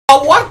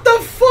what the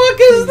fuck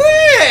is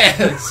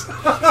this?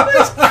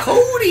 This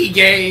Cody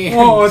game.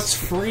 Oh, it's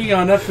free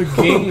on Epic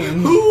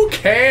Games. Who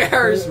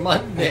cares?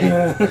 Monday.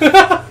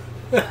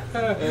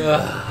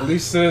 At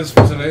least it is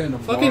for today and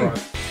tomorrow.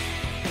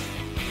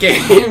 Fucking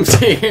games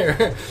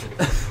here.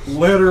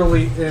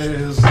 Literally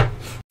is.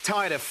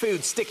 Tired of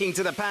food sticking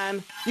to the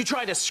pan? You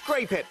try to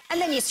scrape it.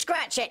 And then you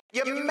scratch it.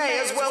 You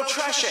may as well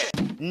trash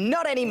it.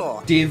 Not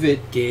anymore.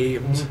 Divot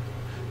games.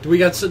 Do we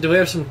have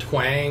some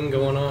twang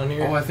going on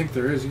here? Oh, I think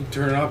there is. You can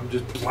turn it up and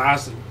just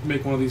blast it,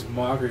 make one of these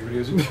mockery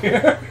videos. Who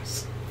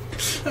cares?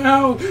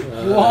 Oh,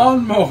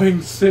 lawn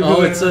mowing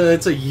simulator. Oh,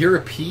 it's a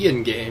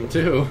European game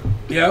too.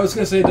 Yeah, I was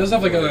gonna say it does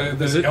have like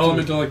this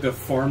element of like the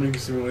farming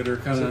simulator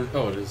kind of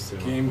it is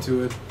game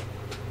to it.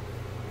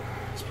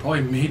 It's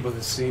probably made by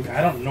the same.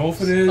 I don't know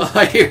if it is.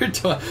 I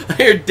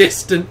hear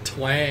distant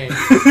twang.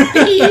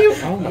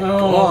 Oh my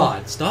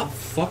god! Stop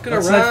fucking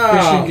That's around.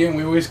 That fishing game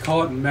we always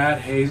call it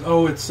Matt Hayes.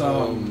 Oh, it's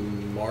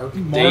Mark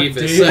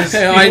Davis. Davis.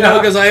 I know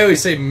because I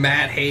always say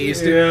Matt Hayes.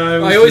 Dude.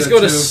 Yeah, I always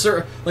go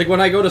to like when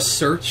I go to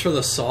search for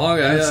the song,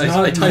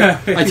 I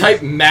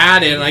type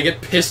Matt in and I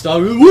get pissed off.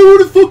 Where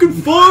would I fucking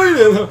find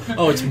him?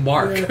 Oh, it's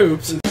Mark. Yeah.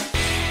 Oops.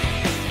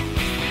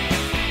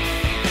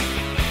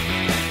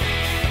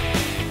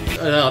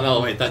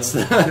 No, wait, that's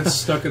the it's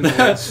stuck in the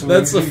head.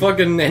 That's the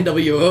fucking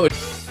NWO.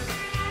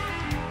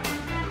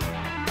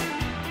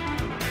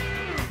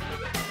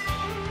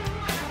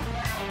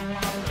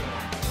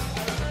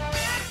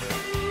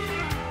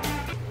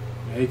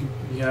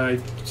 Yeah, I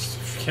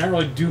can't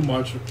really do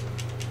much.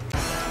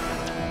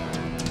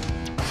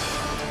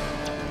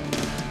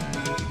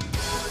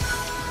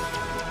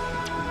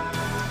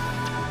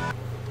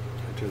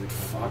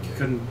 Fuck, you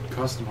couldn't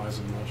customize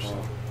it much. So.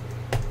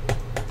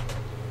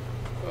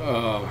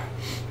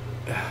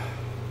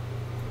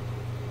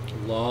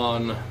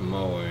 Lawn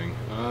mowing.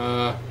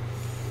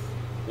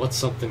 What's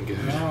something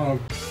good? No.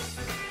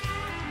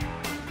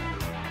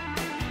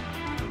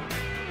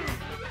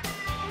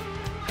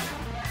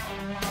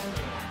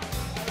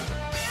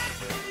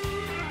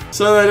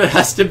 So that it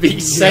has to be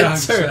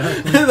censored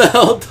the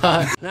whole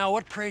time. Now,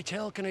 what, pray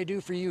tell, can I do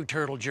for you,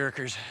 turtle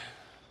jerkers?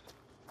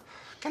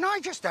 Can I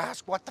just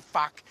ask what the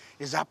fuck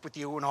is up with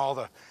you and all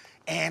the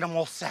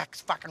animal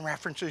sex fucking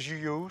references you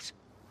use?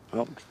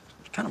 Well,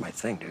 it's kind of my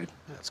thing, dude.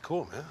 That's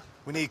cool, man.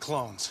 We need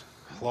clones.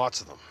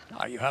 Lots of them.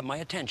 Oh, you have my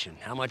attention.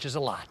 How much is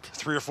a lot?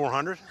 300 or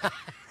 400?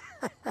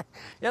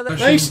 Yeah, that's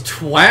nice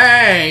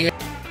twang.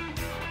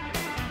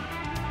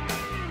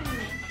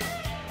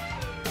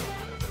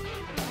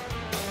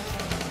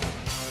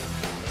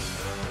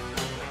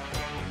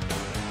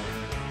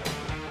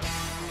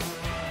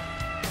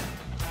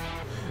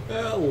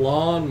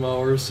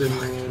 Lawnmower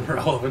simulator.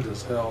 Relevant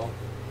as hell.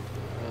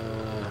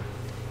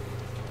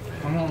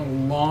 I'm on a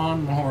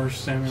lawnmower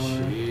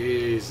simulator.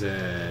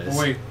 Jesus. Oh,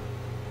 wait.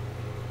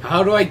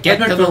 How do I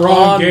get to the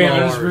wrong game? I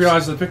lawnmowers? just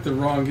realized I picked the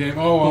wrong game.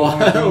 Oh,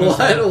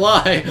 well.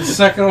 Why? The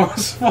second one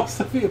was supposed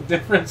to be a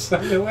different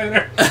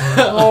simulator.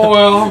 Oh,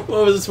 well.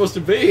 What was it supposed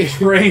to be?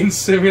 Train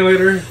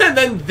simulator. And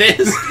then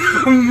this?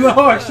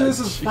 No, actually, this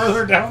is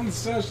further down the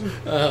session.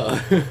 Oh.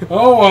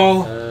 Oh,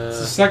 well. It's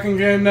the second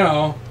game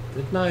now.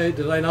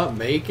 Did I not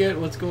make it?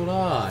 What's going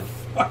on?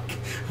 Fuck.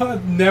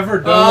 I've never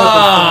done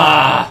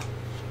that before.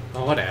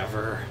 Oh,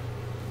 whatever.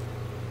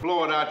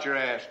 Blow it out your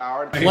ass,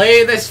 Howard.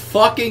 Play this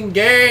fucking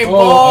game,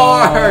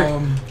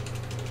 Bord!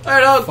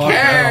 I don't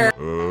care!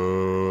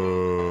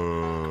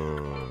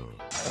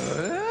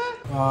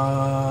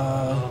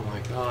 Oh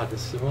my god,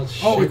 this is so much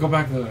shit. Oh, we go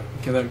back to the...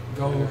 Okay, then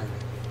go...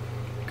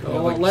 Go, yeah,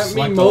 like, let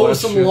me mow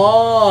some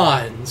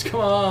lawns! Come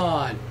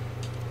on!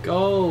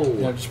 Go!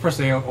 Yeah, just press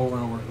A over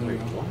and over. There you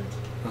go. What?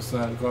 Press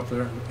that, go up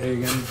there, A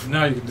again.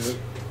 Now you can do it.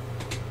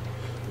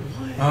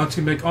 What? Oh, it's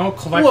gonna make... Oh,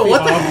 collect Whoa, the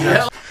what objects. the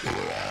hell?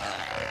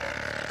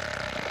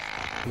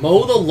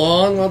 Mow the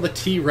lawn while the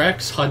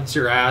T-Rex hunts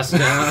your ass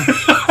down.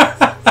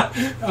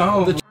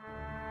 Oh. The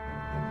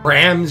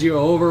rams you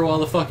over while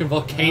the fucking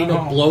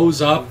volcano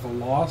blows up.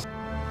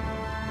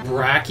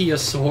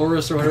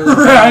 Brachiosaurus or whatever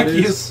that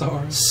is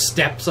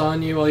steps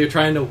on you while you're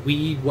trying to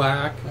weed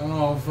whack.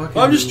 Oh,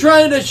 fucking... I'm just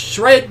trying to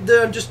shred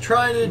the... I'm just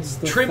trying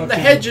to trim the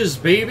hedges,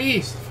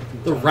 baby.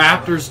 The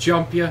raptors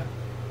jump you.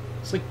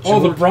 It's like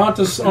George. The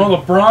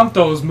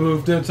Brontos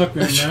moved. It took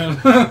me a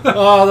minute.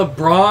 Oh, the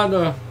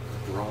Brontos.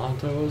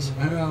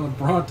 Yeah, the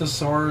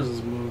Brontosaurus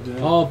has moved in.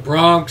 Oh,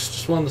 Bronx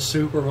just won the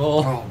Super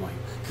Bowl. Oh my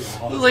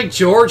god. It was like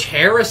George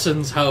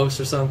Harrison's house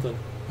or something.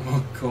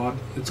 Oh god.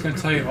 It's gonna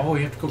tell you, oh,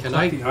 you have to go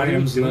collect the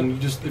items, and then you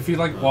just, if you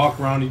like walk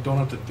around, you don't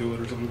have to do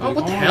it or something. Oh, like,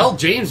 what the hell?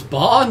 James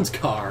Bond's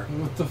car.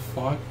 What the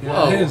fuck? Yeah,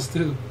 Whoa. it is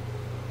too.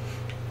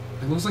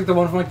 It looks like the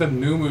one from like the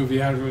new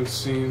movie I haven't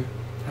seen.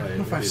 I don't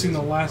know if I've seen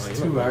the last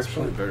two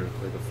actually.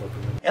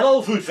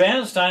 Hello, food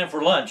fans. Time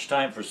for lunch.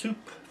 Time for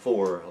soup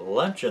for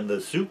lunch, and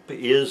the soup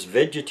is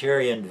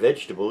vegetarian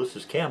vegetable. This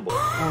is Campbell.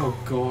 Oh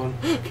god.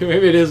 Okay,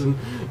 maybe it isn't.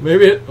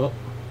 Maybe it. Oh,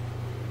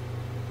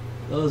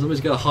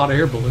 somebody's got a hot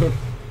air balloon.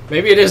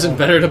 Maybe it isn't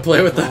better to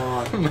play with the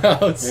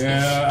mouse.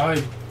 Yeah, I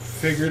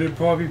figured it'd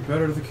probably be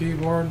better with the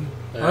keyboard.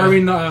 I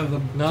mean, not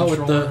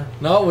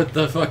with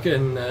the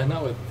fucking,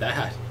 not with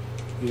that.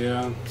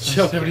 Yeah,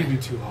 sensitivity would be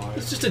too high.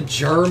 It's just a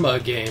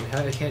Germa game.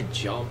 I can't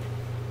jump.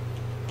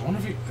 I wonder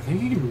if you. I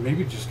think you can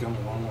maybe just get on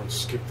the lawnmower and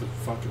skip the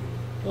fucking.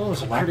 Oh,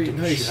 it's a pretty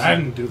nice. Shit. I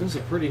didn't do this. this.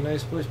 It's a pretty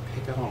nice place.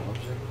 Pick up an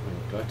object.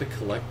 Do I have to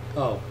collect? Oh.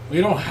 Well,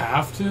 you don't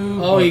have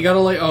to. Oh, you gotta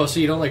like. Oh, so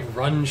you don't like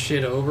run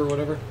shit over or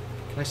whatever.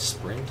 Can I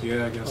sprint?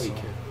 Yeah, I guess. Oh, so. you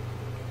can.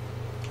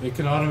 It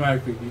can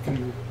automatically. You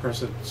can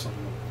press it.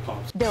 Something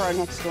pops. There are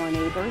next door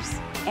neighbors,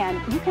 and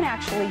you can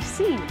actually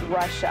see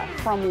Russia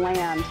from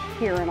land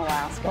here in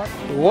Alaska.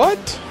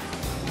 What?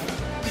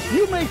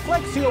 You made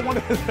Flex Seal one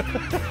of the...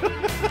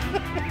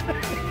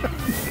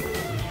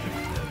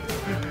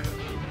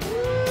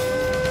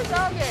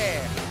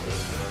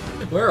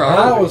 Where are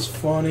we? That was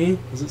funny.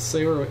 Does it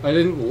say where I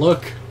didn't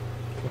look.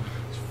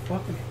 It's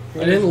fucking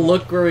I didn't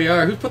look where we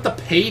are. Who put the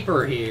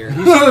paper here?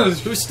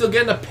 Who's still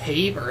getting the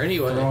paper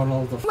anyway?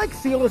 Flex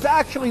Seal is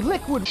actually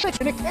liquid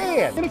in a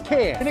can. In a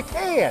can. In a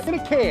can. In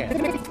a can. In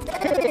a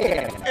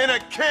can. In a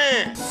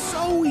can!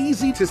 So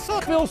easy to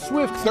suck. Phil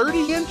Swift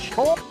 30-inch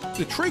tall.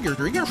 The trigger.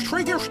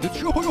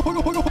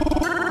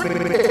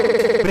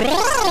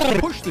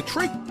 Push the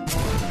trigger.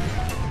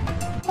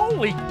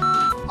 Holy...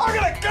 I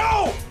gotta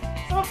go!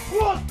 Some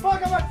close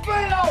fucking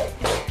mosquito!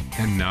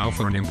 And now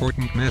for an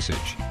important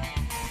message.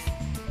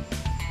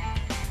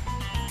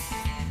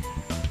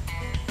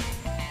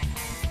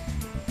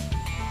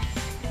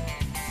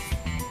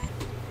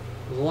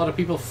 There's a lot of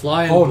people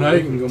flying. Oh, now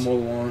you can go mow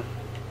the lawn.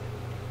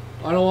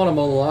 I don't want to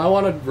mow the lawn. I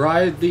want to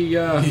ride the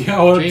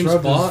James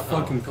Bond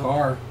fucking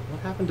car.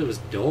 What happened to his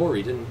door?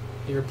 He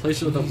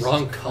replaced it with the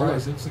wrong color.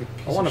 Christ, like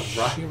I want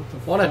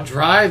to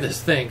drive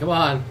this thing. Come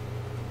on,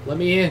 let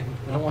me in.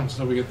 I don't want.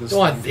 So we get this. Don't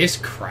want this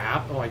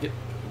crap. Oh, I get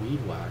weed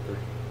whacker.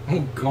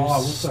 Oh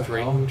God, what the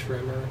string hell?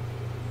 trimmer.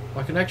 Oh,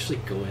 I can actually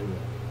go in there.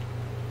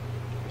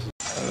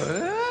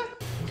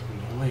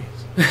 Noise.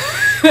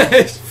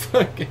 It's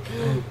fucking.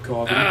 Oh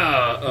God.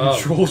 The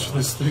controls for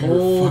this thing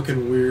are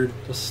fucking weird.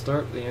 Just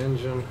start the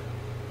engine.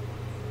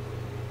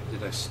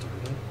 Did I start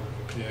it?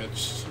 Yeah, it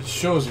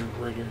shows you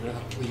right here.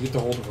 You get to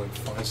hold it for like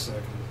 5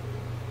 seconds.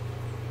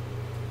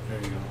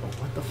 There you go. Oh,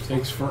 what the fuck?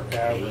 Takes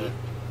forever.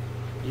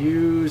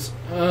 Use.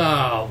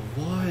 Oh,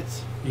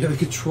 what? Yeah, the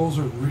controls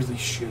are really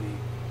shitty.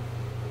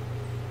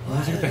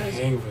 I think the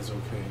hang of it's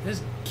okay.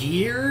 There's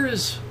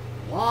gears?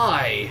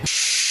 Why?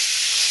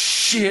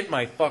 Shit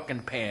my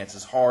fucking pants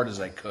as hard as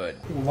I could.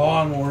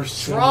 Lawnmower.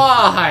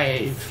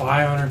 Drive!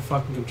 500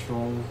 fucking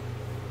controls.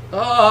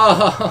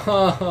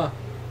 Oh!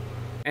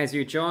 As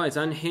your jaw is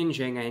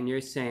unhinging and you're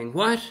saying,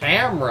 what?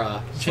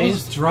 Camera!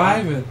 Change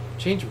driving.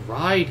 Change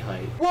ride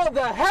height. What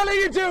the hell are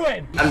you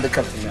doing? I'm the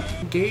captain now.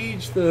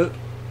 Engage the...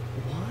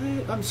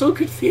 What? I'm so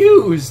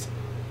confused!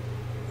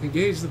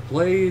 Engage the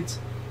blades.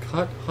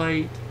 Cut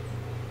height.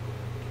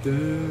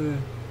 Duh.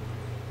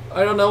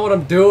 I don't know what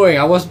I'm doing.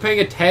 I wasn't paying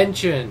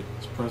attention.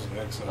 Just press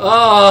X.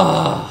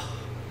 Ah!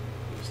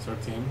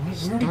 Start the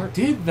engine. We already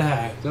did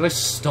that. Did I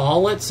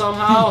stall it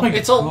somehow? Oh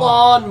It's a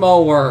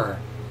lawnmower.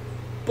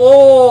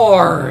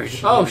 Bored.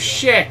 Oh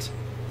shit.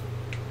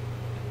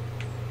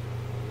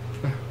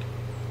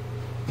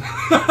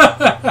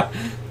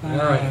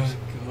 Alright.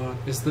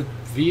 Is the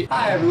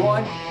Hi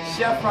everyone,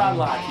 Chef Ron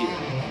Lock here,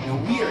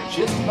 and we are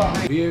just about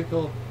ready.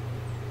 Vehicle.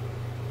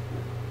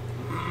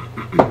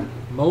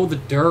 Mow the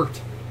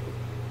dirt.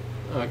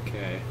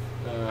 Okay.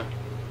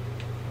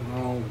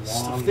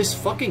 This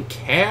fucking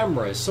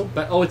camera is so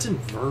bad. Oh, it's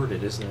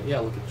inverted, isn't it? Yeah,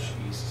 look at that.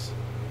 Jesus.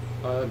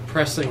 I'm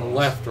pressing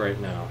left right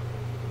now.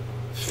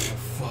 Oh,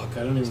 fuck,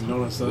 I didn't even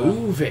notice that.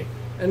 Moving.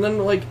 And then,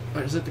 like,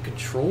 is it the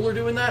controller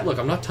doing that? Look,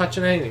 I'm not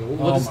touching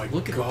anything.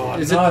 Look at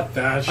God, is not it,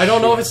 that I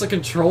don't know shit. if it's the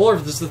controller or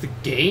if this is the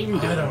game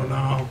doing. I don't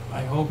know.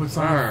 I hope it's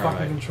not the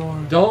fucking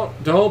controller.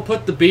 Don't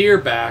put the beer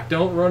back.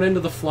 Don't run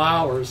into the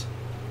flowers.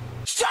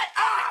 Shut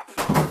up!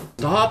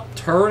 Stop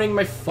turning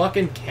my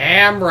fucking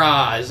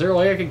camera. Is there a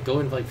way I can go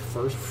in, like,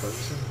 first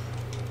person?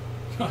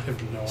 I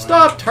have no idea.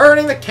 Stop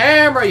turning the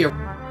camera, you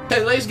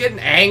lady's getting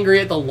angry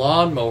at the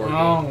lawnmower.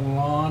 Oh,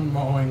 lawn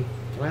mowing.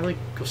 Can I, like,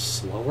 go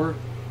slower?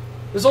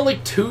 There's only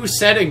 2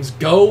 settings,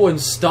 go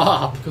and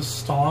stop.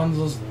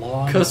 Costanza's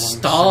lawn.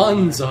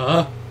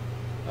 Costanza.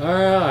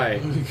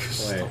 Alright. Wait,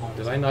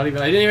 did I not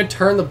even... I didn't even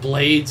turn the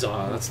blades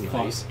on. That's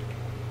nice.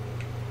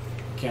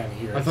 Can't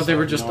hear. I thought they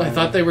were just... I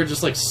thought they were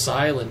just, like,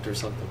 silent or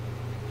something.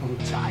 I'm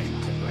tired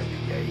to play the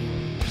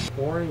game.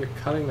 Warning, you're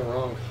cutting the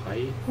wrong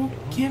height. Who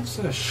gives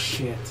a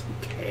shit? Who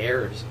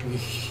cares?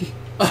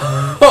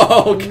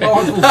 Oh, okay.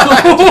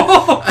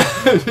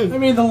 I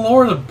mean, the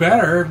lower the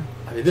better.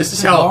 I mean, this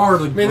is how. I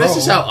mean, this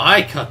is how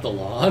I cut the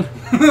lawn.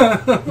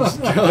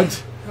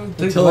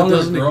 Until it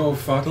doesn't grow.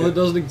 Fuck until it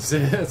doesn't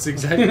exist. That's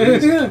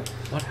exactly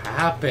what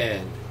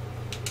happened.